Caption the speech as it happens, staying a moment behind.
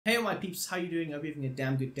Hey all my peeps, how you doing? I hope you're having a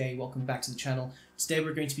damn good day. Welcome back to the channel. Today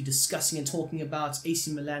we're going to be discussing and talking about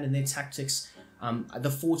AC Milan and their tactics, the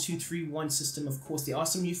 4-2-3-1 system. Of course, there are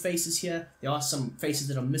some new faces here. There are some faces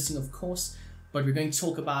that are missing, of course, but we're going to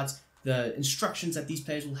talk about the instructions that these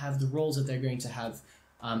players will have, the roles that they're going to have,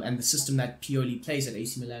 and the system that Pioli plays at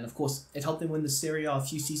AC Milan. Of course, it helped them win the Serie A a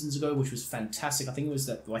few seasons ago, which was fantastic. I think it was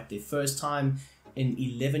their first time in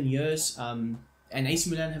 11 years, and AC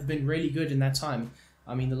Milan have been really good in that time.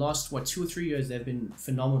 I mean, the last, 2 or 3 years, they've been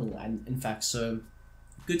phenomenal, and in fact, so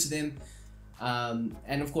good to them.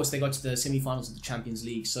 And of course, they got to the semi-finals of the Champions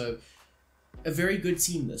League, so a very good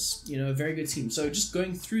team a very good team. So just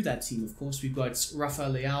going through that team, of course, we've got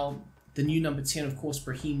Rafael Leao, the new number 10, of course.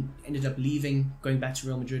 Brahim ended up leaving, going back to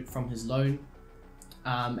Real Madrid from his loan,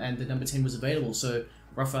 and the number 10 was available. So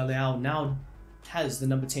Rafael Leao now has the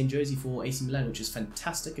number 10 jersey for AC Milan, which is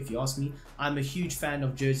fantastic if you ask me. I'm a huge fan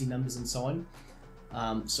of jersey numbers and so on.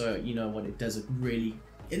 So you know what, it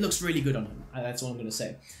looks really good on him. That's all I'm going to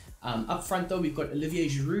say. Up front though, we've got Olivier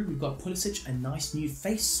Giroud, we've got Pulisic, a nice new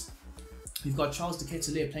face. We've got Charles de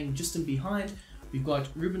Ketelaere playing just in behind. We've got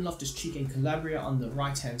Ruben Loftus-Cheek and Calabria on the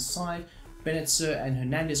right hand side, Benetzer and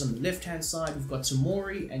Hernandez on the left hand side. We've got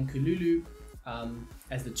Tomori and Kalulu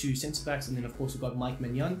as the two centre backs, and then of course we've got Mike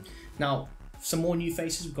Maignan. Now some more new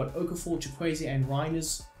faces. We've got Okafor, Chukwueze and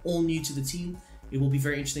Reinders, all new to the team. It will be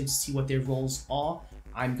very interesting to see what their roles are.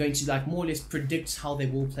 I'm going to more or less predict how they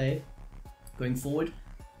will play going forward.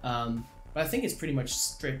 But I think it's pretty much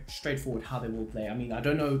straightforward how they will play. I mean, I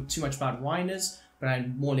don't know too much about Reinders, but I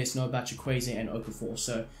more or less know about Chukwueze and Okafor.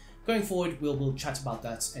 So going forward, we'll chat about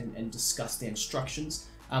that and discuss their instructions.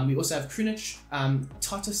 We also have Krunic,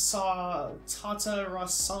 Tatarasanu.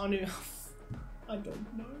 I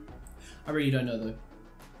don't know. I really don't know though.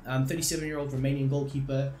 37-year-old Romanian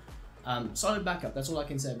goalkeeper. Solid backup, that's all I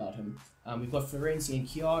can say about him. We've got Florenzi and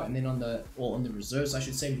Kiar, and then on the reserves, I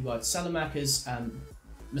should say, we've got Salamakers,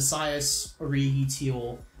 Messias, Origi,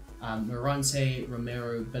 Tior, Morante,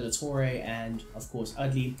 Romero, Bellatore, and of course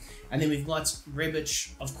Udley. And then we've got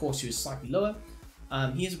Rebic, of course, who is slightly lower.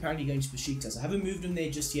 He is apparently going to Besiktas. I haven't moved him there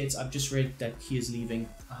just yet. I've just read that he is leaving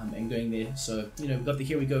and going there. So, you know, we've got the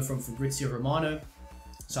Here We Go from Fabrizio Romano.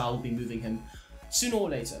 So I will be moving him sooner or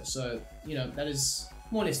later. So, you know, that is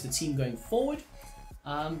more or less the team going forward.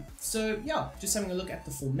 So yeah, just having a look at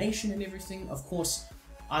the formation and everything. Of course,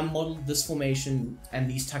 I modeled this formation and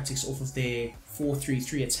these tactics off of their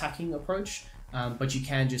 4-3-3 attacking approach, but you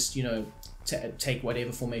can just, you know, take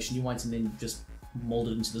whatever formation you want and then just mold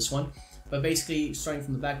it into this one. But basically, starting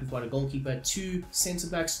from the back, we've got a goalkeeper, 2 centre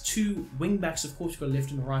backs, 2 wing backs. Of course, we've got a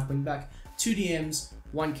left and a right wing back, 2 DMs,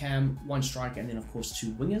 1 cam, 1 striker, and then of course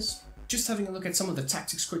 2 wingers. Just having a look at some of the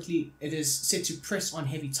tactics quickly, it is set to press on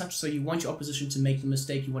heavy touch, so you want your opposition to make the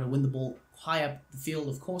mistake. You want to win the ball high up the field,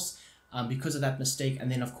 of course, because of that mistake,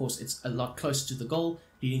 and then of course it's a lot closer to the goal,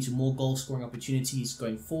 leading to more goal scoring opportunities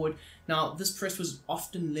going forward. Now this press was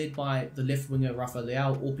often led by the left winger Rafael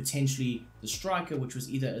Leao, or potentially the striker, which was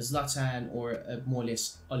either a Zlatan or more or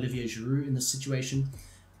less Olivier Giroud in this situation.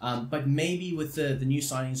 But maybe with the new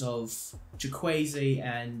signings of Chukwueze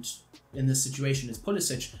and in this situation is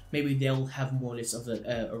Pulisic, maybe they'll have more or less of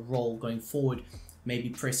a role going forward, maybe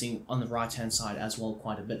pressing on the right hand side as well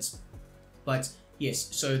quite a bit. But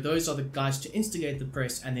yes, so those are the guys to instigate the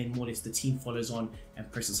press, and then more or less the team follows on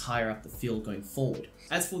and presses higher up the field going forward.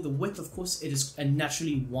 As for the width, of course, it is a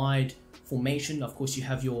naturally wide formation. Of course, you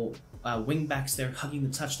have your wing backs there hugging the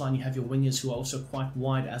touchline, you have your wingers who are also quite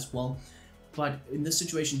wide as well. But in this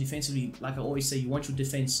situation, defensively, like I always say, you want your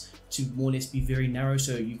defense to more or less be very narrow,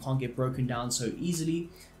 so you can't get broken down so easily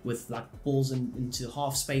with balls into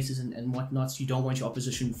half spaces and whatnot. You don't want your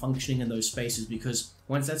opposition functioning in those spaces, because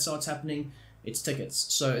once that starts happening, it's tickets.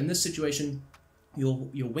 So in this situation, your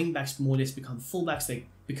wing backs more or less become full backs. They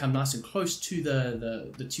become nice and close to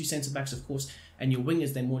the 2 centre backs, of course, and your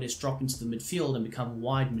wingers, they more or less drop into the midfield and become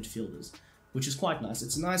wide midfielders, which is quite nice.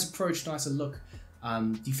 It's a nice approach, nicer look.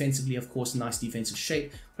 Defensively, of course, nice defensive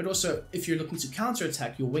shape, but also if you're looking to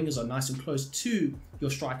counter-attack, your wingers are nice and close to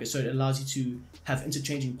your striker, so it allows you to have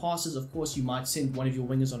interchanging passes. Of course, you might send one of your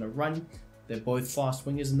wingers on a run. They're both fast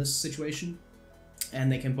wingers in this situation,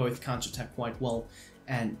 and they can both counter-attack quite well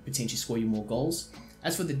and potentially score you more goals.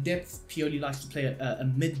 As for the depth, Pioli likes to play a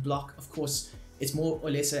mid-block. Of course, it's more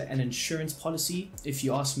or less an insurance policy, if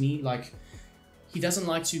you ask me. He doesn't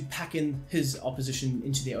like to pack in his opposition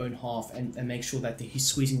into their own half and make sure that he's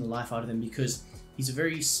squeezing the life out of them, because he's a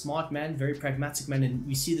very smart man, very pragmatic man, and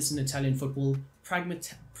we see this in Italian football.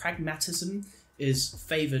 Pragmatism is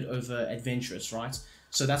favoured over adventurous, right?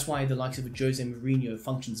 So that's why the likes of a Jose Mourinho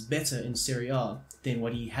functions better in Serie A than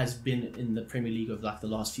what he has been in the Premier League over like the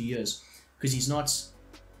last few years, because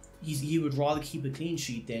he would rather keep a clean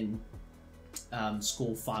sheet than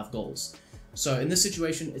score 5 goals. So in this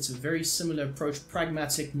situation, it's a very similar approach,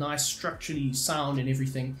 pragmatic, nice, structurally sound and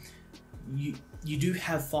everything. You do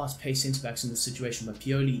have fast-paced centre-backs in this situation, but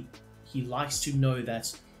Pioli, he likes to know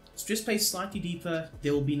that just play slightly deeper.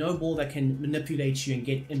 There will be no ball that can manipulate you and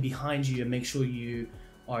get in behind you and make sure you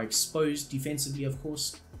are exposed defensively, of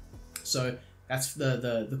course. So that's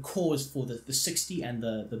the cause for the 60 and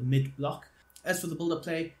the mid block. As for the build-up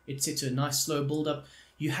play, it's set to a nice slow build-up.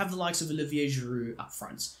 You have the likes of Olivier Giroud up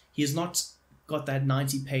front. He has not got that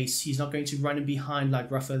 90 pace. He's not going to run in behind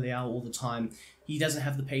like Rafael Leao all the time. He doesn't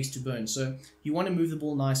have the pace to burn. So you want to move the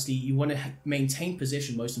ball nicely. You want to maintain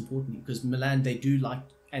possession, most importantly, because Milan, they do like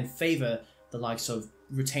and favour the likes of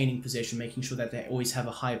retaining possession, making sure that they always have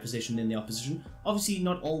a higher possession than the opposition. Obviously,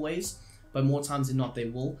 not always, but more times than not, they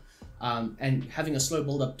will. And having a slow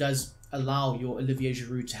build-up does allow your Olivier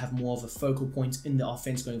Giroud to have more of a focal point in the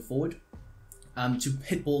offense going forward, to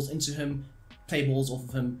hit balls into him, play balls off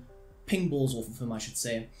of him, ping balls off of him, I should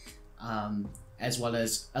say, as well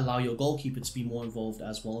as allow your goalkeeper to be more involved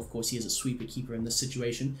as well. Of course, he is a sweeper keeper in this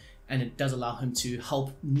situation, and it does allow him to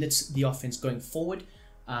help knit the offense going forward.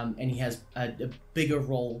 And he has a bigger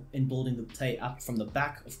role in building the play up from the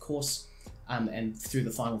back, of course, and through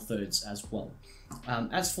the final thirds as well.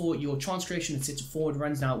 As for your chance creation, it's set to forward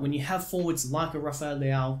runs. Now, when you have forwards like a Rafael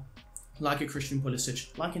Leao, like a Christian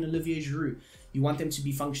Pulisic, like an Olivier Giroud, you want them to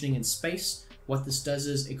be functioning in space. What this does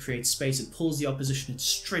is it creates space, it pulls the opposition, it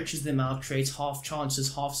stretches them out, creates half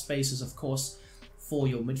chances, half spaces, of course, for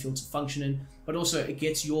your midfield to function in, but also it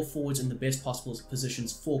gets your forwards in the best possible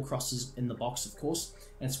positions for crosses in the box, of course.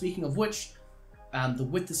 And speaking of which, the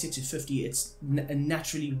width is set to 50. It's a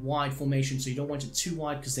naturally wide formation, so you don't want it too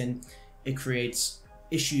wide because then it creates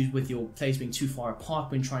issues with your players being too far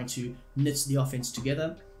apart when trying to knit the offense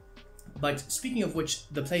together. But speaking of which,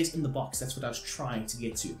 the players in the box, that's what I was trying to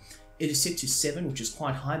get to. It is set to 7, which is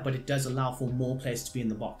quite high, but it does allow for more players to be in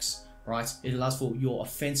the box, right? It allows for your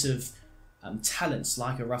offensive talents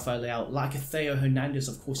like a Rafael Leao, like a Theo Hernandez,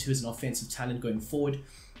 of course, who is an offensive talent going forward.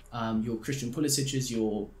 Your Christian Pulisic's,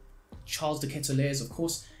 your Charles de Ketelaere's, of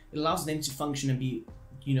course. It allows them to function and be,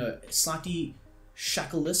 slightly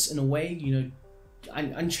shackleless in a way,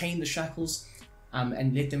 unchain the shackles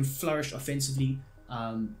and let them flourish offensively.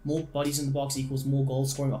 More bodies in the box equals more goal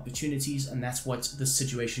scoring opportunities, and that's what this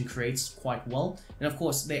situation creates quite well. And of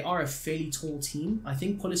course, they are a fairly tall team. I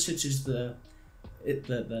think Pulisic is the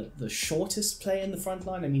shortest player in the front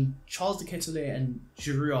line. I mean, Charles de Ketelaere and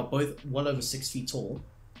Giroud are both well over 6 feet tall.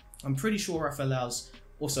 I'm pretty sure Rafael Leao's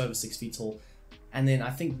also over 6 feet tall. And then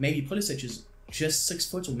I think maybe Pulisic is just 6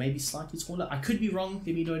 foot or maybe slightly taller. I could be wrong,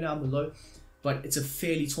 let me know down below. But it's a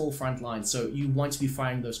fairly tall front line, so you want to be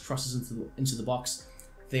firing those crosses into the box.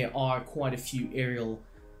 There are quite a few aerial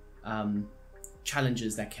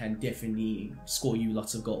challenges that can definitely score you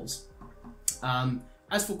lots of goals.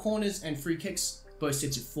 As for corners and free kicks, both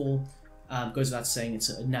sets of 4. Goes without saying, it's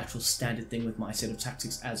a natural standard thing with my set of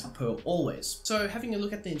tactics as per always. So having a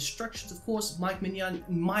look at the instructions, of course, Mike Mignon,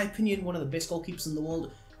 in my opinion, one of the best goalkeepers in the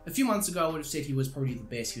world. A few months ago, I would have said he was probably the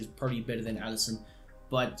best. He was probably better than Alisson.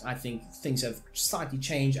 But I think things have slightly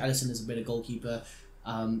changed. Alisson is a better goalkeeper.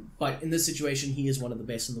 But in this situation, he is one of the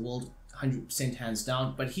best in the world, 100% hands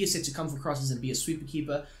down. But he is set to come for crosses and be a sweeper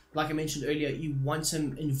keeper. Like I mentioned earlier, you want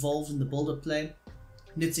him involved in the build-up play,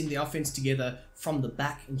 knitting the offense together from the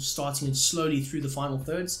back and starting it slowly through the final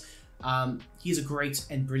thirds. He is a great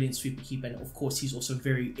and brilliant sweeper keeper, and of course he's also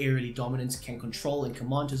very aerially dominant, can control and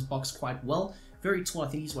command his box quite well. Very tall, I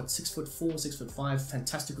think he's 6'4", 6'5",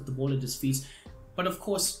 fantastic with the ball at his feet. But of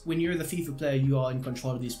course, when you're the FIFA player, you are in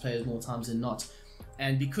control of these players more times than not.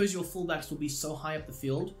 And because your fullbacks will be so high up the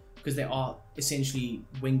field, because they are essentially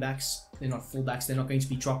wingbacks, they're not fullbacks, they're not going to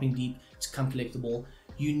be dropping deep to come collect the ball.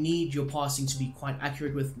 You need your passing to be quite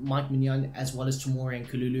accurate with Mike Mignon as well as Tomori and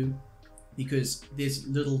Kalulu, because there's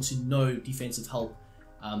little to no defensive help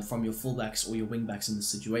from your fullbacks or your wingbacks in this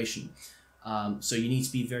situation. So you need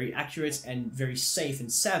to be very accurate and very safe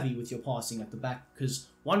and savvy with your passing at the back, because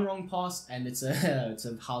one wrong pass and it's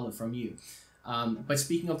a howler from you. But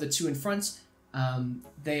speaking of the two in front,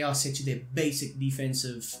 they are set to their basic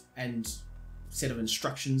defensive and set of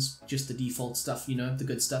instructions, just the default stuff, the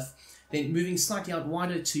good stuff. Then moving slightly out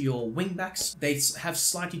wider to your wing backs, they have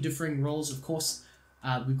slightly differing roles, of course.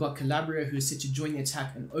 We've got Calabria, who is set to join the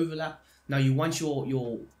attack and overlap. Now you want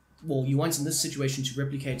you want in this situation to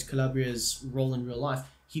replicate Calabria's role in real life.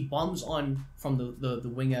 He bombs on from the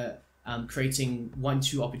winger creating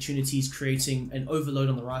 1-2 opportunities, creating an overload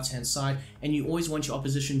on the right-hand side, and you always want your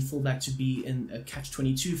opposition fullback to be in a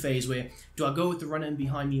catch-22 phase where, do I go with the runner in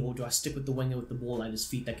behind me, or do I stick with the winger with the ball at his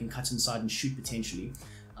feet that can cut inside and shoot potentially?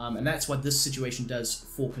 And that's what this situation does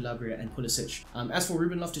for Calabria and Pulisic. As for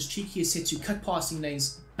Ruben Loftus-Cheek, he is set to cut passing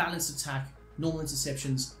lanes, balance attack, normal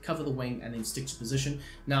interceptions, cover the wing, and then stick to position.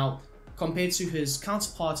 Now, compared to his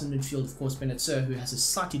counterpart in midfield, of course, Benetzer, who has a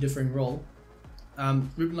slightly different role,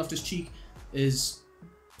 Ruben Loftus-Cheek is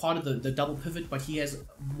part of the double pivot, but he has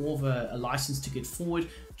more of a license to get forward,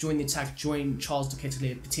 join the attack, join Charles de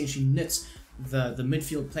Ketelaere, potentially knit the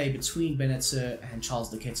midfield play between Benetzer and Charles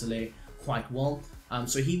de Ketelaere quite well.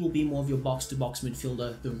 So he will be more of your box-to-box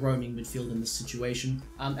midfielder, the roaming midfield in this situation.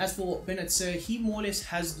 As for Benetzer, he more or less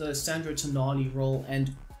has the Sandro Tonali role,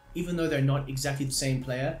 and even though they're not exactly the same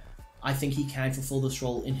player, I think he can fulfill this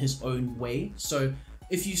role in his own way. So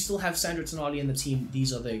if you still have Sandro Tonali in the team,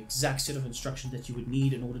 these are the exact set of instructions that you would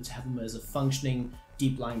need in order to have him as a functioning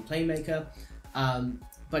deep-lying playmaker.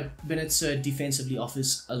 But Benetzer defensively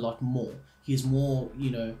offers a lot more. He is more,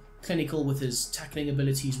 clinical with his tackling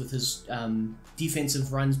abilities, with his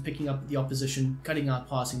defensive runs, picking up the opposition, cutting out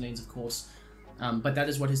passing lanes, of course. But that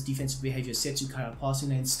is what his defensive behavior is set to: cut out passing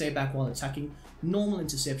lanes, stay back while attacking, normal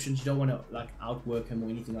interceptions. You don't want to outwork him or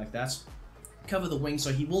anything like that. Cover the wing,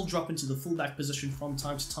 so he will drop into the fullback position from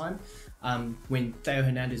time to time when Theo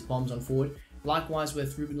Hernandez bombs on forward. Likewise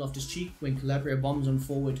with Ruben Loftus-Cheek, when Calabria bombs on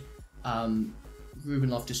forward,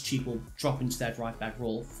 Ruben Loftus-Cheek will drop into that right back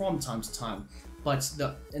role from time to time. But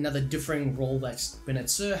another differing role that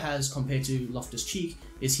Benetzer has compared to Loftus-Cheek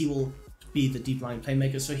is he will be the deep line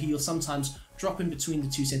playmaker, so he will sometimes drop in between the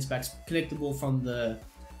two centre backs, collect the ball from the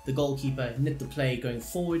goalkeeper, knit the play going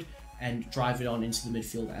forward, and drive it on into the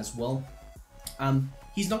midfield as well.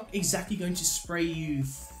 He's not exactly going to spray you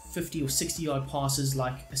 50 or 60 yard passes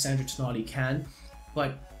like a Sandro Tonali can,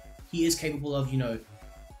 but he is capable of,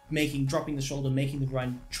 dropping the shoulder, making the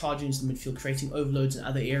run, charging into the midfield, creating overloads in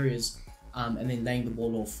other areas, and then laying the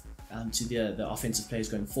ball off to the offensive players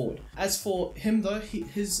going forward. As for him though,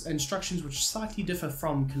 his instructions, which slightly differ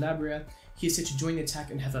from Calabria, he is set to join the attack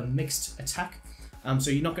and have a mixed attack. So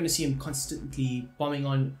you're not going to see him constantly bombing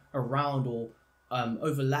on around or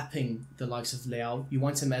overlapping the likes of Leao. You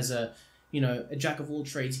want him as a jack of all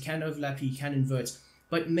trades. He can overlap, he can invert,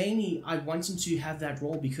 but mainly I want him to have that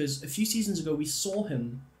role because a few seasons ago we saw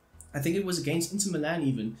him, I think it was against Inter Milan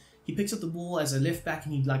even, he picked up the ball as a left back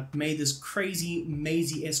and he made this crazy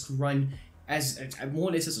Maisie-esque run as more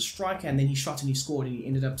or less as a striker, and then he shot and he scored, and he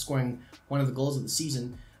ended up scoring one of the goals of the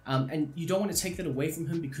season. And you don't want to take that away from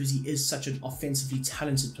him because he is such an offensively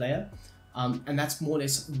talented player. And that's more or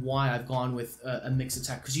less why I've gone with a mixed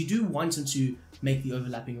attack, because you do want him to make the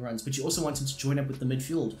overlapping runs, but you also want him to join up with the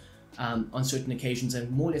midfield on certain occasions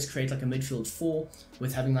and more or less create like a midfield four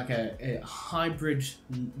with having like a hybrid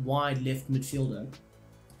wide left midfielder.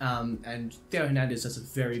 And Theo Hernandez does a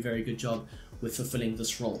very, very good job with fulfilling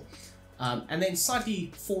this role. And then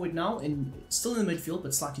slightly forward now, still in the midfield,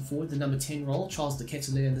 but slightly forward, the number 10 role, Charles de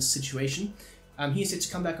Ketelaere in this situation. He is set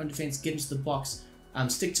to come back on defense, get into the box,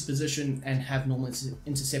 stick to position, and have normal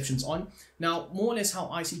interceptions on. Now, more or less how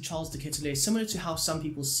I see Charles de Ketelaere, similar to how some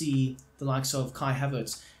people see the likes of Kai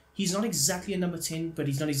Havertz. He's not exactly a number 10, but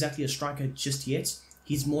he's not exactly a striker just yet.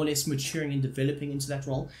 He's more or less maturing and developing into that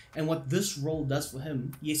role. And what this role does for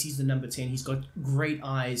him, yes, he's the number 10. He's got great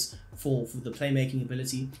eyes for the playmaking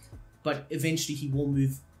ability, but eventually he will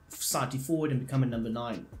move slightly forward and become a number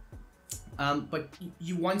 9. But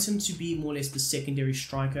you want him to be more or less the secondary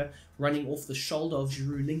striker, running off the shoulder of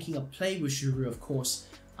Giroud, linking up play with Giroud, of course,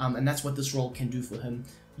 and that's what this role can do for him.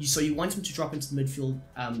 So you want him to drop into the midfield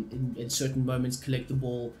in certain moments, collect the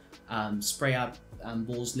ball, spray out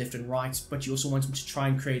balls left and right, but you also want him to try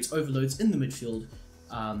and create overloads in the midfield,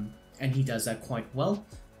 and he does that quite well.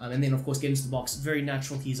 And then, of course, get into the box. Very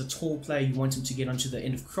natural. He's a tall player. You want him to get onto the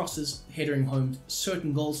end of crosses, headering home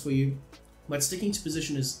certain goals for you. But sticking to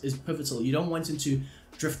position is pivotal. You don't want him to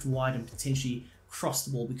drift wide and potentially cross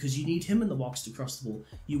the ball, because you need him in the box to cross the ball.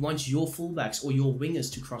 You want your fullbacks or your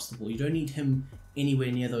wingers to cross the ball. You don't need him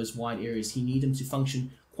anywhere near those wide areas. You need him to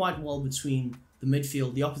function quite well between the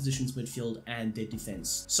midfield, the opposition's midfield, and their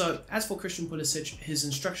defense. So as for Christian Pulisic, his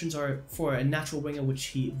instructions are for a natural winger, which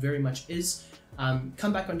he very much is.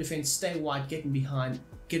 Come back on defense, stay wide, get in behind,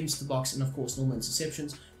 get into the box, and of course normal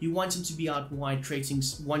interceptions. You want him to be out wide, creating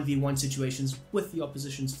 1v1 situations with the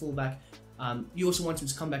opposition's fullback. You also want him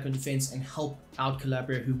to come back on defense and help out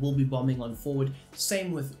Calabria, who will be bombing on forward.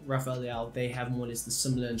 Same with Rafael Leao, they have more or less the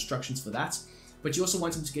similar instructions for that. But you also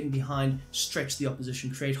want him to get in behind, stretch the opposition,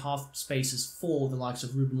 create half spaces for the likes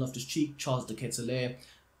of Ruben Loftus-Cheek, Charles de Ketelaere,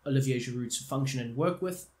 Olivier Giroud to function and work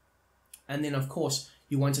with. And then, of course,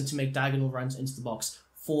 you want him to make diagonal runs into the box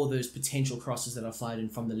for those potential crosses that are fired in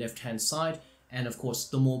from the left-hand side. And, of course,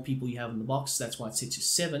 the more people you have in the box, that's why it's set to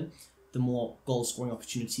 7, the more goal-scoring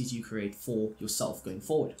opportunities you create for yourself going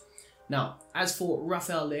forward. Now, as for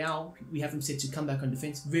Rafael Leao, we have him set to come back on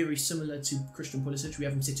defense, very similar to Christian Pulisic. We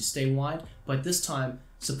have him set to stay wide, but this time,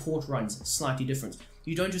 support runs slightly different.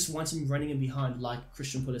 You don't just want him running in behind like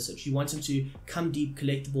Christian Pulisic. You want him to come deep,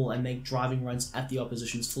 collect the ball, and make driving runs at the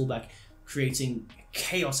opposition's fullback, creating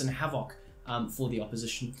chaos and havoc for the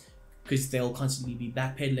opposition, because they'll constantly be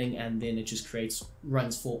backpedaling, and then it just creates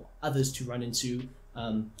runs for others to run into,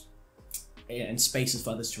 and spaces for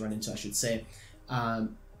others to run into, I should say.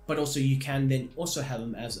 But also you can then also have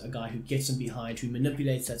him as a guy who gets in behind, who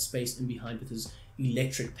manipulates that space in behind with his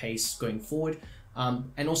electric pace going forward.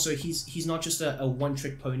 And also he's not just a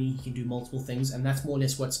one-trick pony. He can do multiple things, and that's more or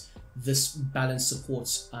less what this balanced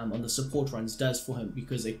supports on the support runs does for him,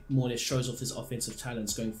 because it more or less shows off his offensive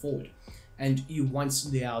talents going forward. And you want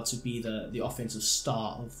Leao to be the offensive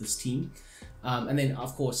star of this team. And then,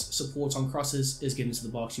 of course, support on crosses is getting to the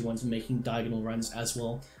box. You want him making diagonal runs as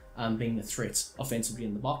well, being a threat offensively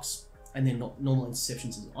in the box. And then normal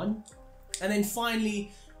interceptions is on. And then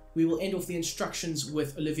finally, we will end off the instructions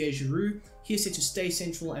with Olivier Giroud. He is set to stay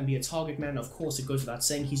central and be a target man. Of course, it goes without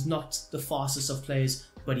saying he's not the fastest of players,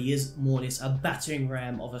 but he is more or less a battering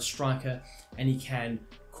ram of a striker, and he can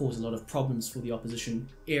cause a lot of problems for the opposition.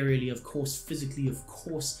 Aerially, of course, physically, of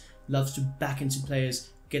course, loves to back into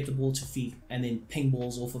players, get the ball to feet, and then ping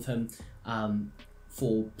balls off of him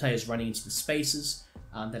for players running into the spaces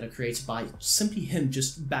that are created by simply him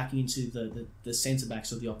just backing into the centre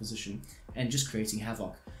backs of the opposition and just creating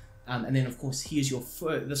havoc. And then, of course, he is your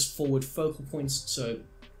this forward focal points, so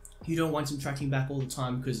you don't want him tracking back all the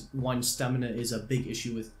time, because one, stamina is a big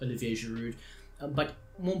issue with Olivier Giroud. But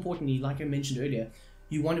more importantly, like I mentioned earlier,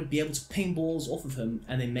 you want to be able to ping balls off of him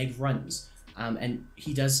and then make runs. And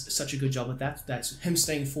he does such a good job with that. That's him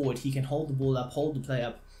staying forward. He can hold the ball up, hold the play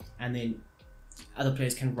up, and then other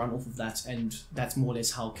players can run off of that. And that's more or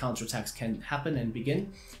less how counterattacks can happen and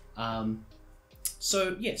begin.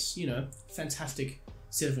 So yes, fantastic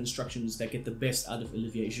set of instructions that get the best out of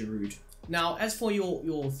Olivier Giroud. Now, as for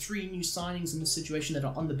your 3 new signings in this situation that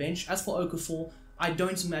are on the bench, as for Okafor, I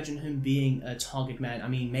don't imagine him being a target man. I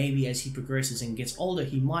mean, maybe as he progresses and gets older,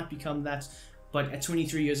 he might become that. But at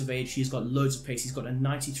 23 years of age, he's got loads of pace. He's got a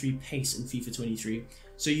 93 pace in FIFA 23.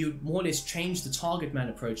 So you more or less change the target man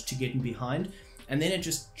approach to getting behind. And then it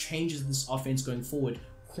just changes this offense going forward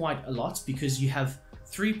quite a lot, because you have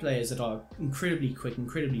 3 players that are incredibly quick,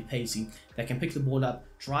 incredibly pacey, that can pick the ball up,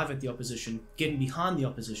 drive at the opposition, get in behind the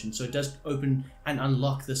opposition. So it does open and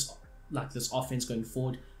unlock this offense going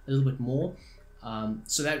forward a little bit more.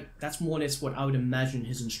 So that's more or less what I would imagine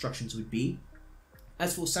his instructions would be.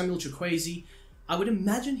 As for Samuel Chukwueze, I would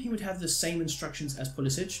imagine he would have the same instructions as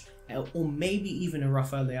Pulisic, or maybe even a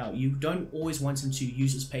Rafael Leao. You don't always want him to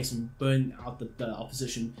use his pace and burn out the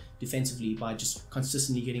opposition defensively by just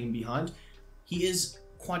consistently getting him behind. He is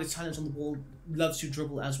quite a talent on the ball, loves to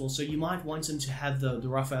dribble as well, so you might want him to have the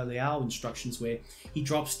Rafael Leao instructions, where he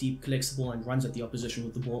drops deep, collects the ball, and runs at the opposition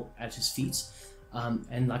with the ball at his feet.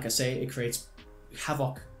 And like I say, it creates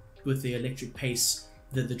havoc with the electric pace,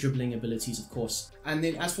 the dribbling abilities, of course. And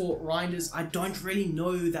then as for Reinders, I don't really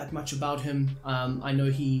know that much about him. I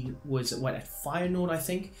know he was at Feyenoord, I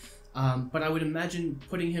think. But I would imagine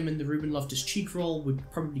putting him in the Ruben Loftus-Cheek role would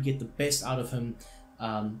probably get the best out of him.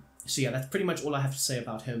 So yeah, that's pretty much all I have to say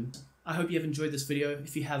about him. I hope you have enjoyed this video.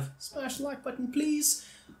 If you have, smash the like button, please.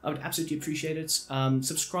 I would absolutely appreciate it.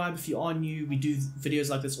 Subscribe if you are new. We do videos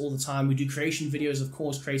like this all the time. We do creation videos, of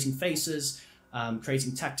course, creating faces,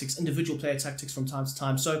 creating tactics, individual player tactics from time to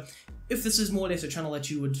time. So if this is more or less a channel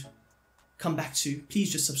that you would come back to,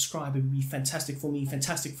 please just subscribe. It would be fantastic for me,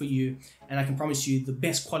 fantastic for you, and I can promise you the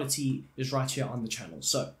best quality is right here on the channel.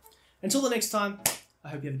 So until the next time, I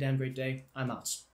hope you have a damn great day. I'm out.